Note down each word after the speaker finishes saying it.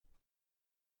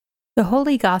The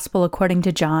Holy Gospel according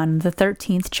to John, the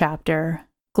 13th chapter.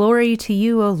 Glory to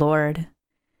you, O Lord.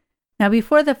 Now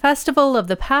before the festival of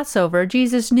the Passover,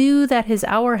 Jesus knew that his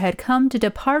hour had come to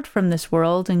depart from this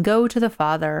world and go to the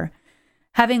Father.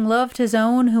 Having loved his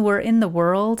own who were in the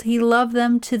world, he loved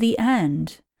them to the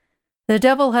end. The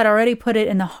devil had already put it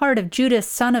in the heart of Judas,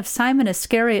 son of Simon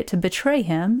Iscariot, to betray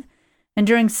him. And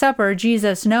during supper,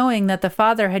 Jesus, knowing that the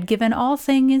Father had given all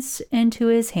things into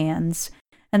his hands,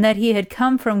 and that he had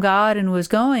come from God and was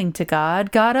going to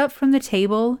God, got up from the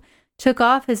table, took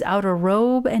off his outer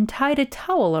robe, and tied a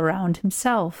towel around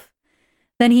himself.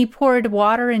 Then he poured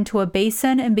water into a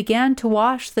basin and began to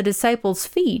wash the disciples'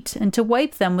 feet and to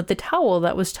wipe them with the towel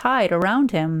that was tied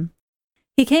around him.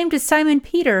 He came to Simon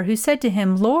Peter, who said to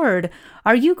him, "Lord,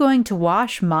 are you going to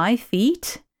wash my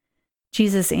feet?"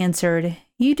 Jesus answered,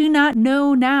 "You do not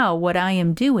know now what I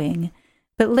am doing,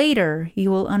 but later you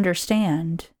will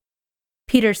understand."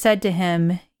 Peter said to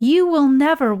him, "You will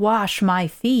never wash my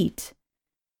feet."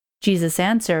 Jesus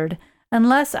answered,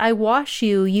 "Unless I wash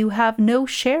you, you have no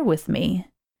share with me."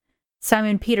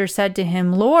 Simon Peter said to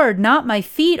him, "Lord, not my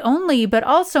feet only, but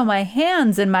also my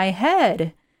hands and my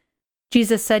head."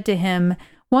 Jesus said to him,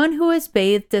 "One who is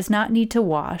bathed does not need to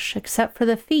wash except for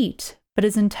the feet, but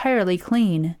is entirely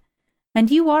clean. And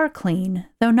you are clean,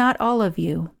 though not all of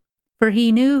you." For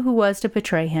he knew who was to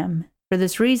betray him. For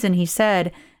this reason he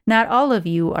said, "Not all of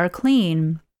you are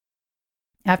clean."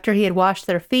 After he had washed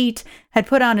their feet, had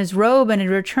put on his robe, and had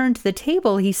returned to the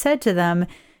table, he said to them,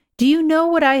 "Do you know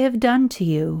what I have done to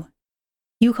you?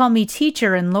 You call me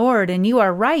teacher and Lord, and you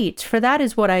are right, for that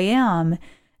is what I am.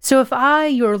 So if I,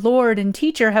 your Lord and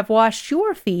teacher, have washed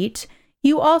your feet,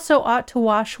 you also ought to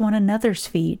wash one another's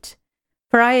feet.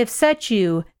 For I have set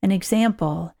you an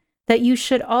example, that you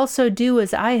should also do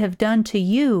as I have done to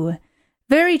you.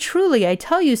 Very truly, I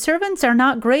tell you, servants are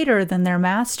not greater than their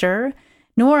master,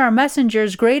 nor are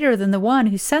messengers greater than the one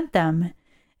who sent them.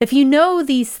 If you know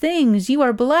these things, you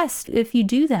are blessed if you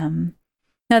do them.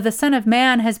 Now the Son of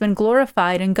Man has been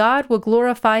glorified, and God will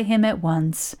glorify him at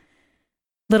once.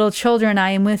 Little children,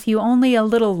 I am with you only a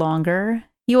little longer.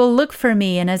 You will look for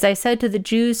me, and as I said to the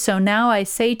Jews, so now I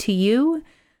say to you,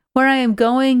 where I am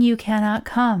going, you cannot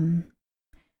come.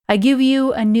 I give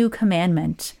you a new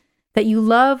commandment, that you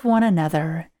love one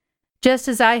another. Just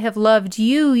as I have loved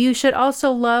you, you should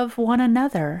also love one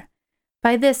another.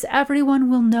 By this everyone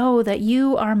will know that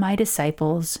you are my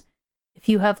disciples, if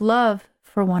you have love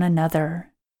for one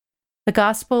another. The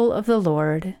Gospel of the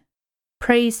Lord.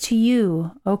 Praise to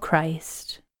you, O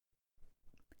Christ.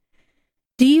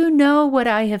 Do you know what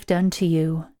I have done to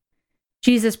you?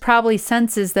 Jesus probably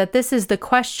senses that this is the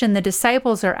question the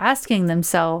disciples are asking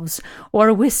themselves,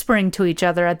 or whispering to each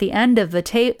other at the end of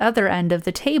the other end of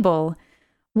the table.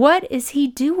 What is he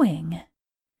doing?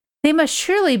 They must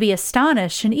surely be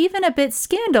astonished and even a bit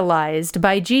scandalized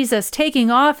by Jesus taking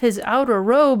off his outer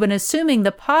robe and assuming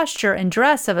the posture and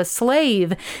dress of a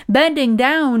slave, bending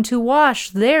down to wash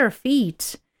their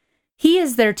feet. He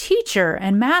is their teacher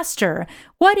and master.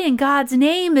 What in God's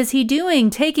name is he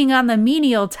doing, taking on the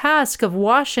menial task of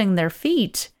washing their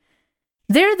feet?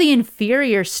 They're the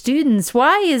inferior students.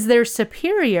 Why is their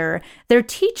superior, their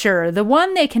teacher, the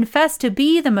one they confess to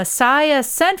be the Messiah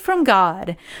sent from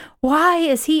God? Why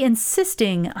is he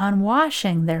insisting on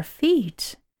washing their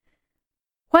feet?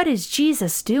 What is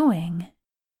Jesus doing?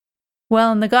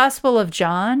 Well, in the Gospel of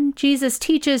John, Jesus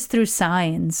teaches through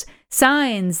signs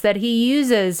that he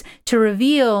uses to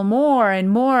reveal more and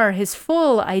more his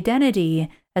full identity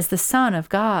as the Son of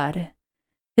God.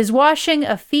 His washing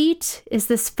of feet is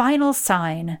this final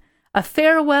sign, a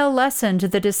farewell lesson to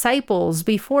the disciples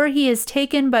before he is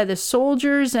taken by the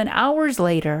soldiers and hours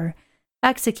later,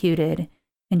 executed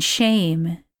in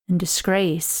shame and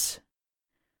disgrace.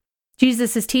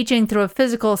 Jesus is teaching through a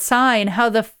physical sign how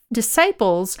the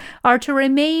disciples are to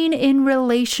remain in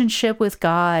relationship with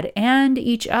God and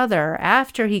each other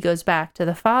after he goes back to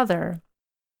the Father.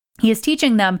 He is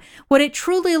teaching them what it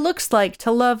truly looks like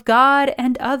to love God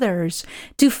and others,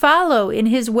 to follow in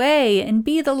his way and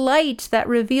be the light that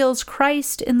reveals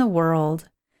Christ in the world.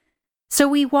 So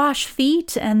we wash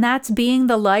feet, and that's being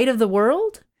the light of the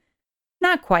world?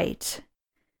 Not quite.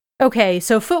 Okay,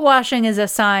 so foot washing is a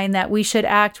sign that we should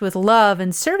act with love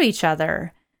and serve each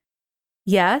other.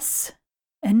 Yes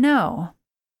and no.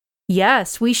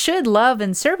 Yes, we should love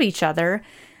and serve each other,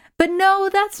 but no,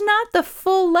 that's not the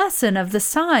full lesson of the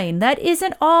sign. That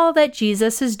isn't all that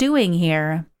Jesus is doing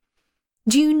here.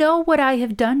 Do you know what I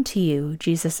have done to you?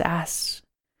 Jesus asks.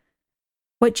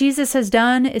 What Jesus has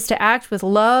done is to act with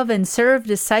love and serve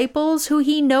disciples who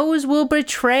he knows will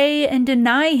betray and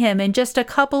deny him in just a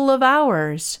couple of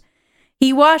hours.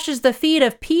 He washes the feet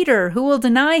of Peter, who will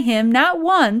deny him not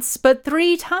once, but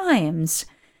 3 times.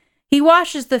 He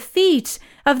washes the feet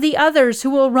of the others who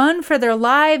will run for their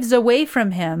lives away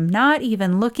from him, not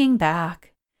even looking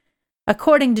back.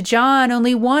 According to John,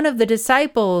 only one of the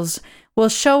disciples will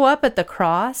show up at the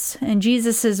cross in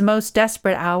Jesus' most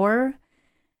desperate hour.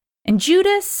 And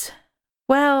Judas,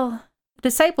 well,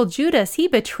 disciple Judas, he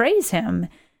betrays him,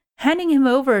 handing him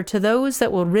over to those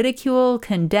that will ridicule,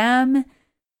 condemn,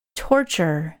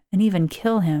 torture, and even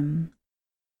kill him.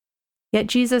 Yet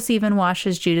Jesus even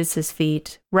washes Judas's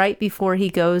feet right before he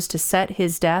goes to set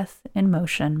his death in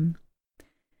motion.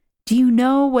 Do you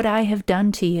know what I have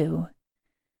done to you?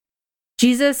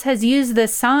 Jesus has used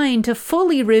this sign to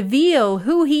fully reveal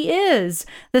who he is,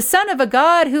 the Son of a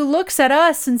God who looks at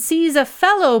us and sees a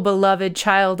fellow beloved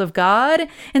child of God,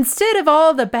 instead of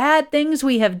all the bad things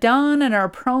we have done and are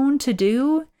prone to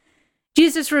do.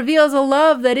 Jesus reveals a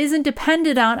love that isn't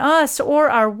dependent on us or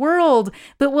our world,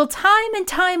 but will time and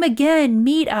time again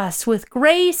meet us with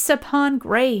grace upon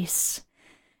grace.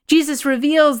 Jesus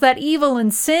reveals that evil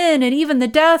and sin and even the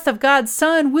death of God's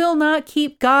Son will not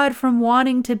keep God from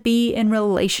wanting to be in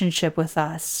relationship with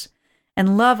us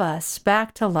and love us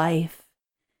back to life.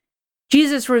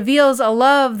 Jesus reveals a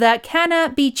love that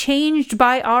cannot be changed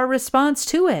by our response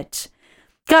to it.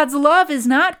 God's love is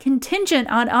not contingent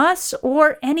on us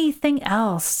or anything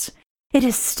else. It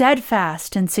is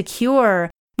steadfast and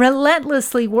secure,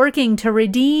 relentlessly working to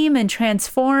redeem and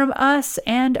transform us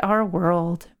and our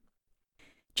world.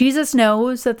 Jesus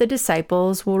knows that the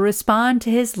disciples will respond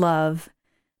to his love,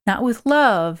 not with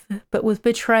love, but with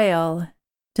betrayal,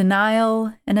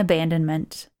 denial, and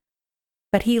abandonment.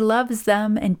 But he loves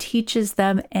them and teaches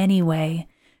them anyway,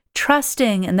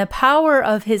 trusting in the power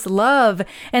of his love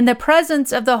and the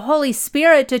presence of the Holy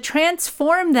Spirit to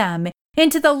transform them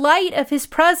into the light of his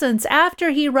presence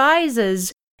after he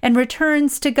rises and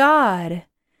returns to God.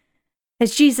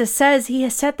 As Jesus says, he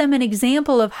has set them an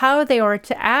example of how they are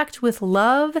to act with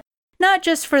love, not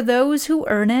just for those who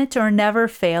earn it or never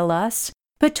fail us,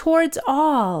 but towards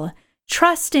all,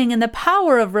 trusting in the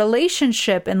power of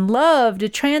relationship and love to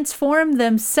transform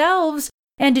themselves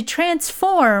and to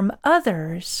transform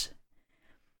others.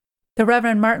 The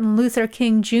Reverend Martin Luther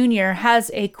King Jr.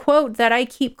 has a quote that I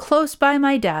keep close by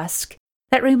my desk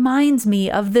that reminds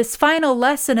me of this final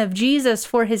lesson of Jesus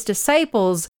for his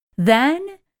disciples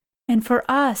then and for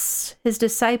us, his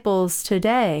disciples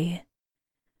today.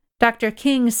 Dr.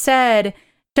 King said,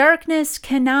 "Darkness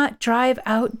cannot drive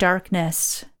out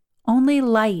darkness. Only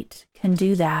light can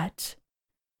do that."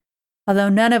 Although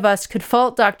none of us could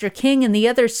fault Dr. King and the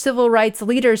other civil rights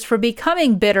leaders for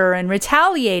becoming bitter and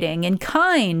retaliating and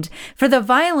kind for the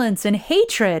violence and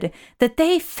hatred that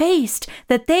they faced,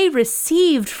 that they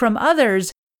received from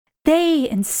others, they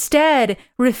instead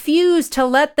refused to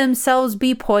let themselves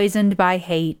be poisoned by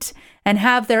hate and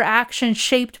have their actions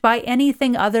shaped by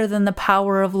anything other than the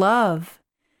power of love.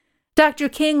 Dr.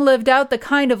 King lived out the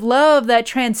kind of love that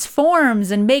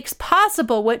transforms and makes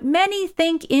possible what many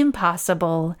think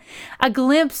impossible, a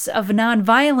glimpse of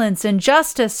nonviolence and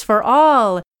justice for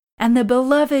all, and the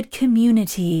beloved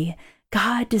community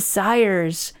God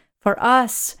desires for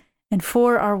us and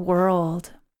for our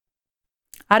world.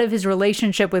 Out of his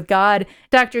relationship with God,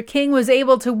 Dr. King was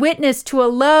able to witness to a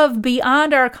love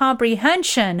beyond our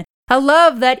comprehension, a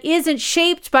love that isn't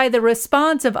shaped by the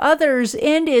response of others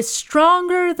and is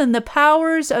stronger than the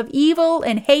powers of evil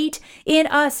and hate in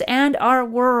us and our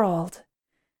world.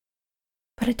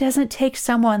 But it doesn't take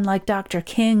someone like Dr.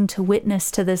 King to witness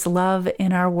to this love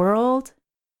in our world.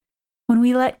 When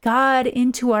we let God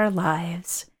into our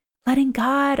lives, letting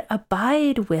God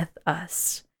abide with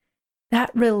us,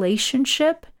 that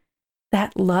relationship,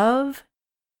 that love,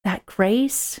 that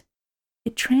grace,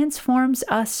 it transforms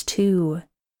us too,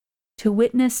 to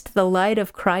witness to the light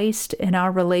of Christ in our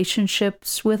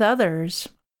relationships with others,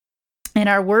 in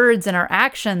our words and our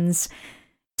actions,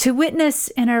 to witness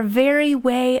in our very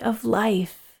way of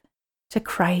life to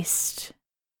Christ.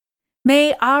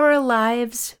 May our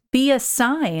lives be a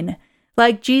sign,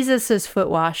 like Jesus' foot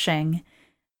washing,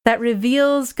 that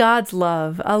reveals God's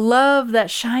love, a love that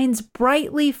shines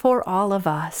brightly for all of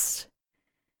us.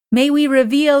 May we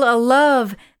reveal a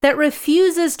love that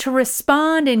refuses to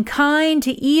respond in kind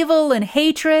to evil and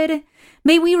hatred.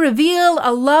 May we reveal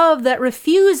a love that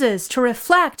refuses to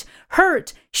reflect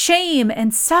hurt, shame,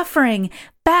 and suffering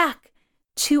back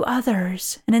to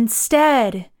others. And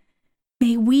instead,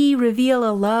 may we reveal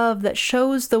a love that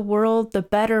shows the world the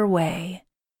better way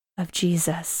of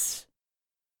Jesus.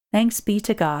 Thanks be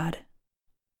to God.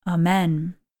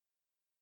 Amen.